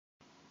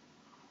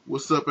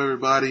What's up,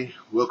 everybody?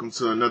 Welcome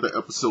to another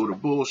episode of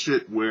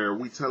Bullshit, where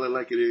we tell it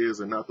like it is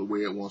and not the way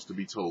it wants to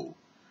be told.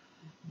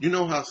 You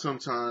know how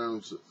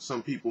sometimes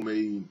some people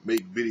may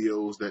make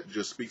videos that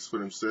just speaks for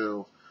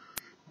themselves?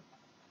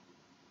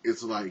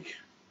 It's like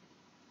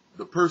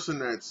the person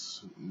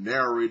that's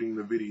narrating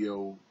the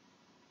video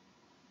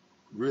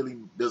really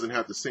doesn't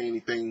have to say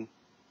anything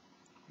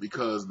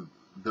because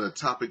the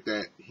topic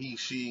that he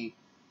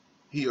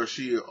or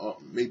she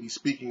may be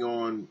speaking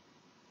on,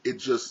 it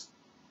just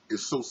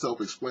is so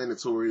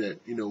self-explanatory that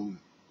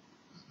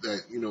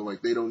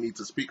like they don't need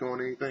to speak on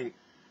anything.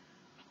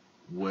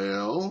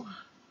 Well,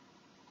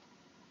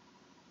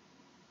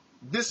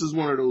 this is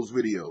one of those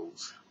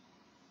videos.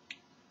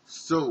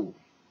 So,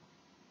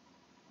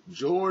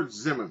 George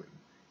Zimmerman,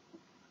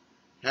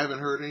 haven't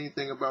heard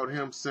anything about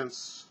him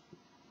since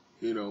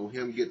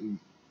him getting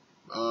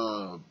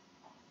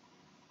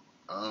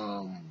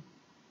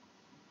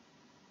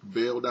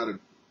bailed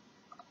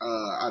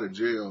out of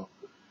jail.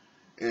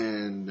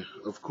 And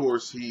of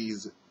course,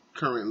 he's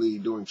currently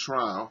doing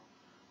trial.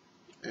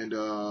 And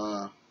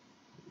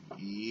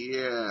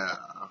yeah.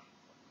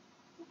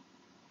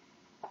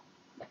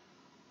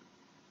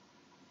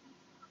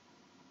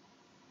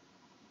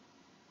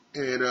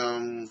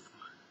 And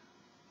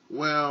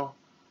well,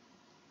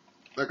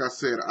 like I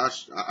said,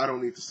 I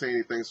don't need to say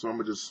anything, so I'm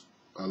gonna just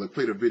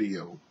play the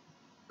video.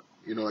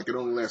 Like it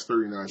only lasts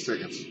 39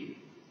 seconds.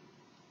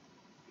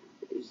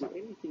 Is there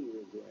anything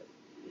you regret?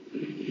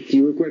 Do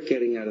you regret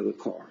getting out of the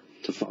car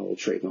to follow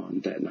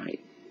Trayvon that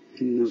night?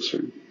 No,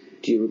 sir.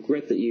 Do you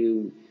regret that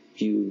you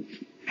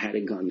had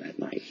a gun that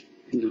night?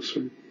 No,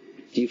 sir.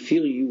 Do you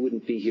feel you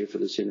wouldn't be here for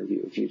this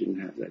interview if you didn't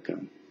have that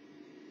gun?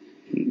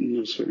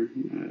 No, sir.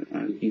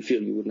 You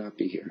feel you would not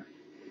be here?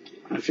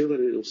 I feel that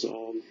it was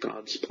all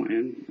God's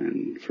plan,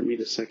 and for me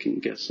to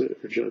second guess it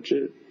or judge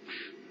it.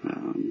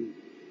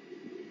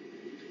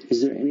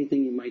 Is there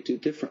anything you might do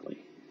differently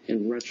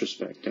in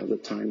retrospect now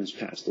that time has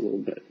passed a little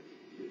bit?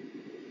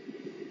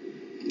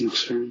 No,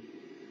 sir.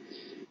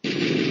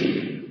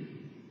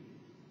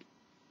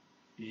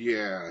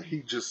 Yeah, he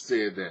just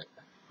said that.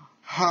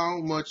 How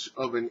much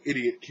of an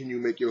idiot can you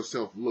make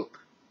yourself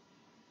look?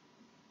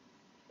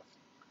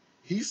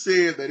 He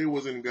said that it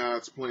was in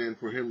God's plan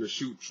for him to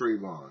shoot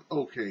Trayvon.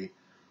 Okay,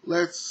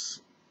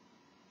 let's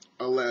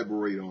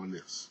elaborate on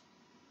this.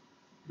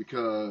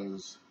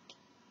 Because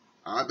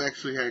I've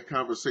actually had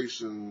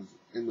conversations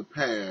in the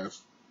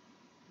past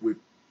with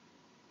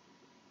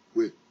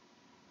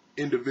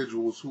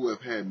individuals who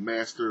have had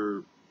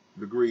master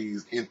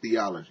degrees in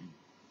theology.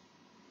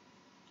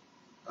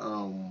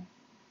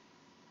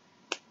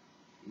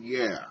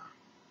 Yeah.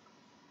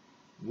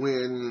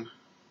 When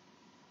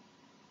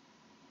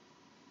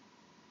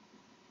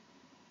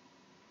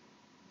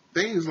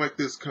things like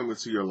this come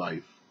into your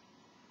life,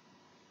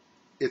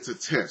 it's a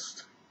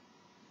test,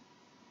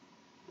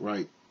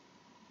 right?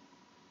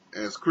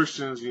 As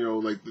Christians,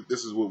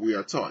 this is what we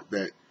are taught,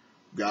 that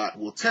God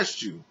will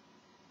test you.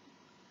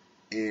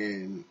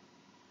 And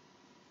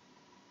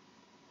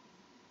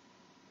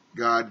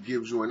God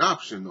gives you an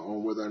option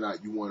on whether or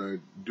not you want to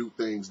do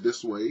things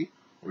this way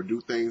or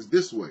do things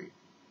this way.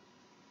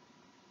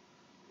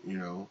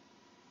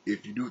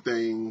 If you do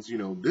things,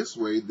 this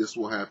way, this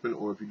will happen.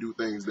 Or if you do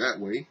things that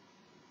way,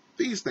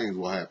 these things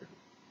will happen.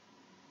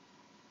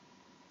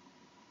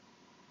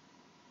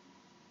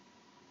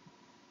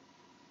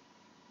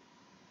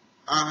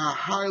 I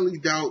highly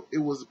doubt it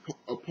was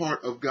a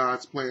part of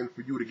God's plan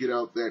for you to get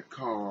out that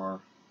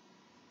car,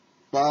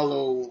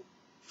 follow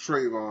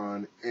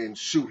Trayvon, and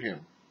shoot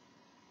him.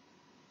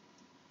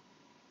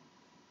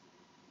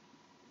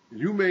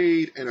 You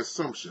made an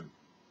assumption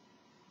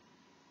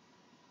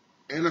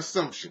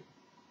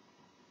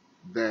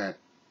that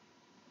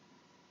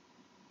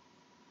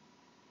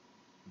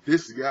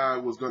this guy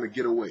was going to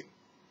get away.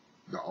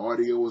 The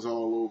audio was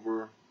all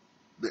over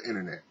the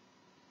internet.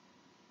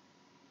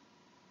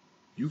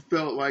 You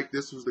felt like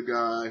this was the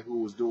guy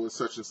who was doing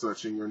such and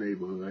such in your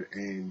neighborhood,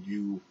 and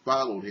you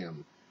followed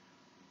him.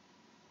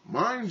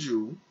 Mind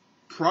you,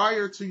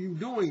 prior to you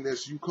doing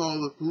this, you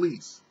called the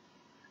police,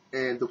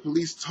 and the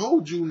police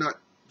told you not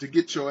to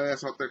get your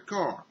ass out that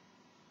car.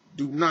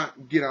 Do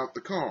not get out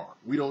the car.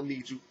 We don't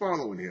need you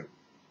following him.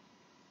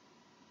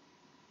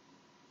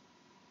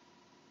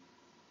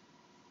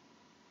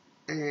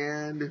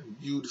 And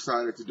you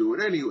decided to do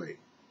it anyway,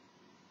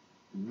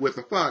 with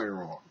a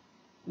firearm,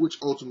 which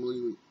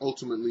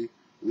ultimately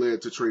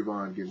led to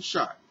Trayvon getting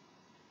shot.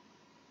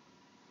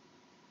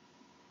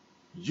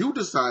 You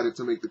decided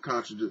to make the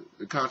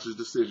conscious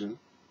decision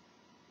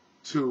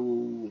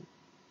to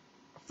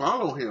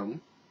follow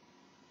him,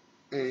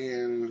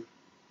 and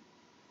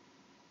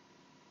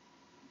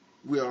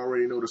we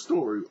already know the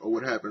story of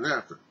what happened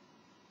after.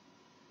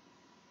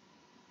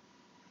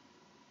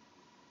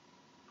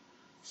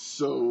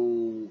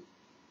 So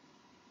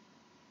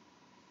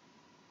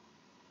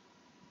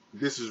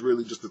this is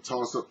really just a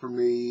toss-up for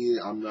me.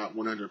 I'm not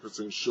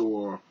 100%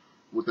 sure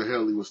what the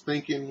hell he was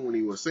thinking when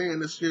he was saying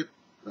this shit.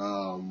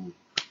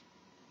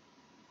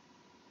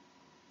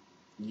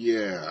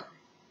 Yeah.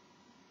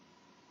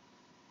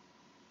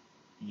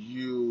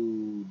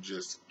 you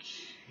just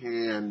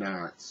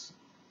cannot.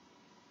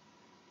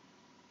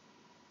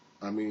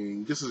 I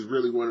mean, this is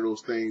really one of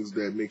those things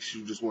that makes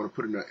you just want to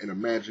put an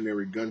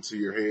imaginary gun to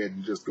your head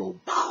and just go,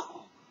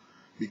 pow,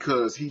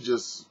 because he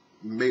just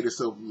made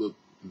himself look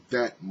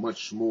that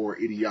much more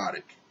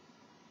idiotic.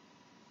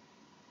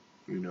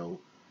 You know,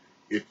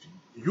 if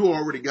you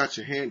already got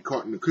your hand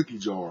caught in the cookie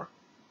jar,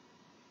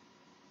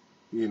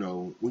 you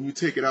know, when you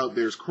take it out,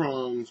 there's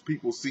crumbs.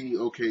 People see,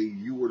 okay,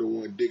 you were the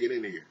one digging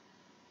in here.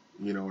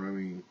 You know what I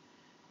mean?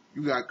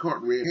 You got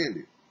caught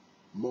red-handed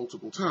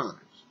multiple times.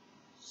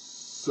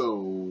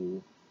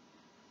 So,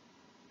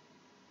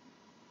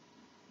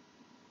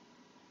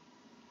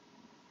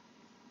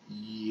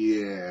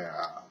 yeah,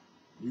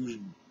 you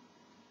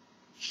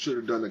should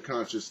have done the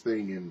conscious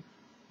thing and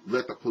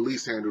let the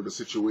police handle the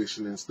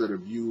situation instead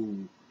of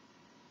you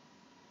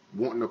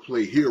wanting to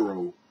play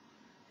hero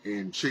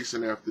and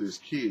chasing after this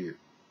kid.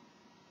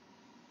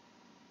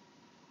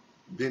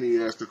 Then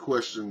he asked the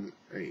question,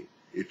 hey,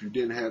 if you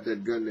didn't have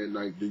that gun that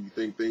night, do you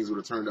think things would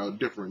have turned out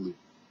differently?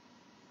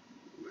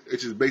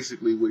 Which is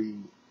basically what he,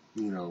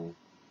 you know,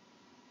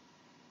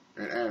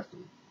 had asked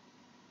him.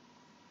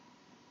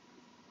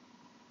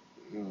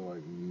 You know,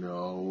 like,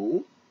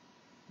 no.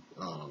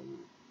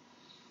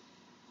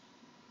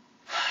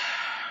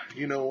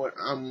 You know what,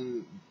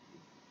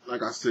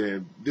 like I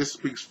said, this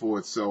speaks for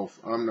itself.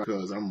 I'm not,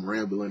 because I'm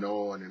rambling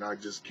on and I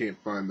just can't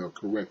find the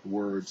correct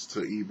words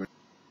to even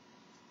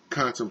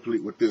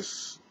contemplate with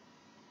this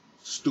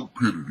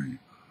stupidity.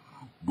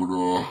 But,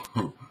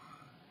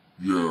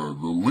 yeah,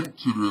 the link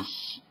to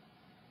this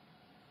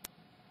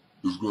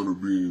is going to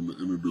be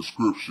in the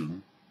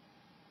description.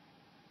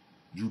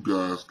 You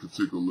guys can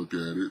take a look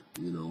at it.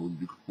 You know,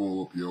 you can form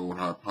up your own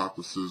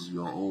hypothesis,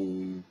 your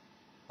own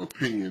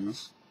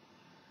opinions.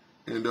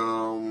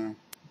 And,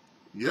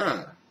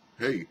 yeah,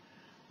 hey,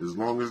 as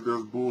long as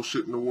there's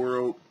bullshit in the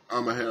world,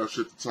 I'm going to have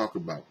shit to talk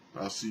about.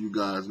 I'll see you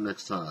guys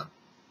next time.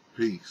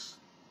 Peace.